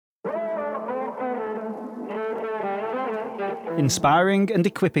inspiring and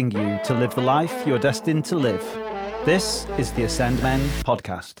equipping you to live the life you're destined to live. This is the Ascend Men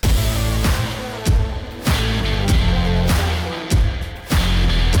podcast.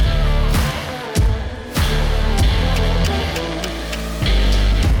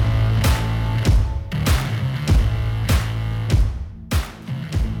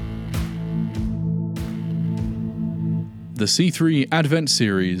 The C3 Advent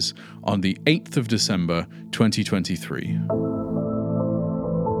series on the 8th of December 2023.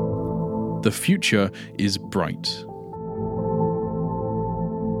 The future is bright.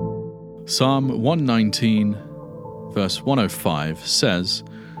 Psalm 119, verse 105 says,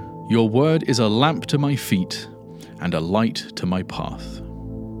 "Your word is a lamp to my feet and a light to my path."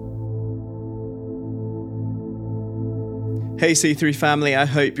 Hey C3 family, I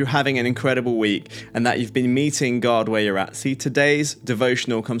hope you're having an incredible week and that you've been meeting God where you're at. See, today's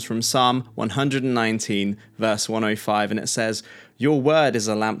devotional comes from Psalm 119, verse 105, and it says, "Your word is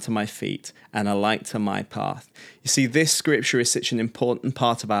a lamp to my feet and a light to my path." You see, this scripture is such an important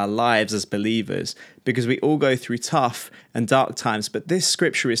part of our lives as believers because we all go through tough and dark times, but this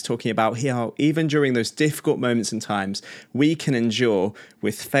scripture is talking about how even during those difficult moments and times, we can endure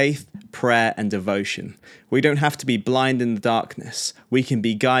with faith, prayer, and devotion. We don't have to be blind in the darkness. We can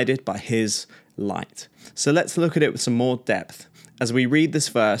be guided by His light. So let's look at it with some more depth. As we read this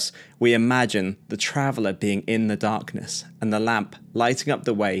verse, we imagine the traveler being in the darkness and the lamp lighting up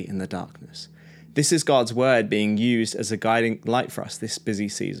the way in the darkness. This is God's word being used as a guiding light for us this busy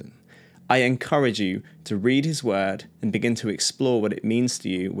season. I encourage you to read His word and begin to explore what it means to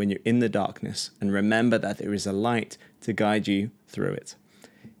you when you're in the darkness, and remember that there is a light to guide you through it.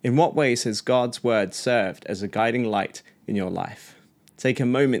 In what ways has God's word served as a guiding light in your life? Take a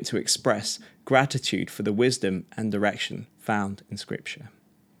moment to express gratitude for the wisdom and direction found in Scripture.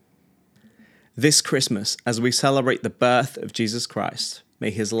 This Christmas, as we celebrate the birth of Jesus Christ,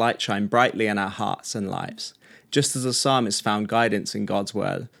 may His light shine brightly in our hearts and lives. Just as the psalmist found guidance in God's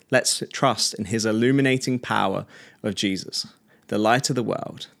word, let's trust in His illuminating power of Jesus, the light of the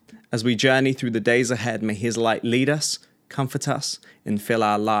world. As we journey through the days ahead, may His light lead us, comfort us, and fill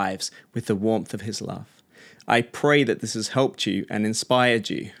our lives with the warmth of His love. I pray that this has helped you and inspired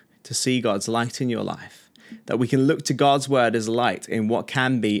you to see God's light in your life, that we can look to God's word as light in what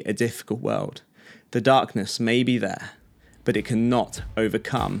can be a difficult world. The darkness may be there, but it cannot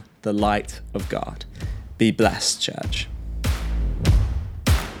overcome the light of God. Be blessed, church.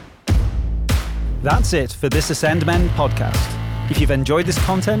 That's it for this Ascend Men podcast. If you've enjoyed this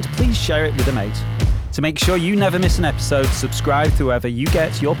content, please share it with a mate. To make sure you never miss an episode, subscribe to wherever you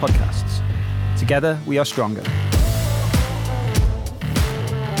get your podcasts. Together, we are stronger.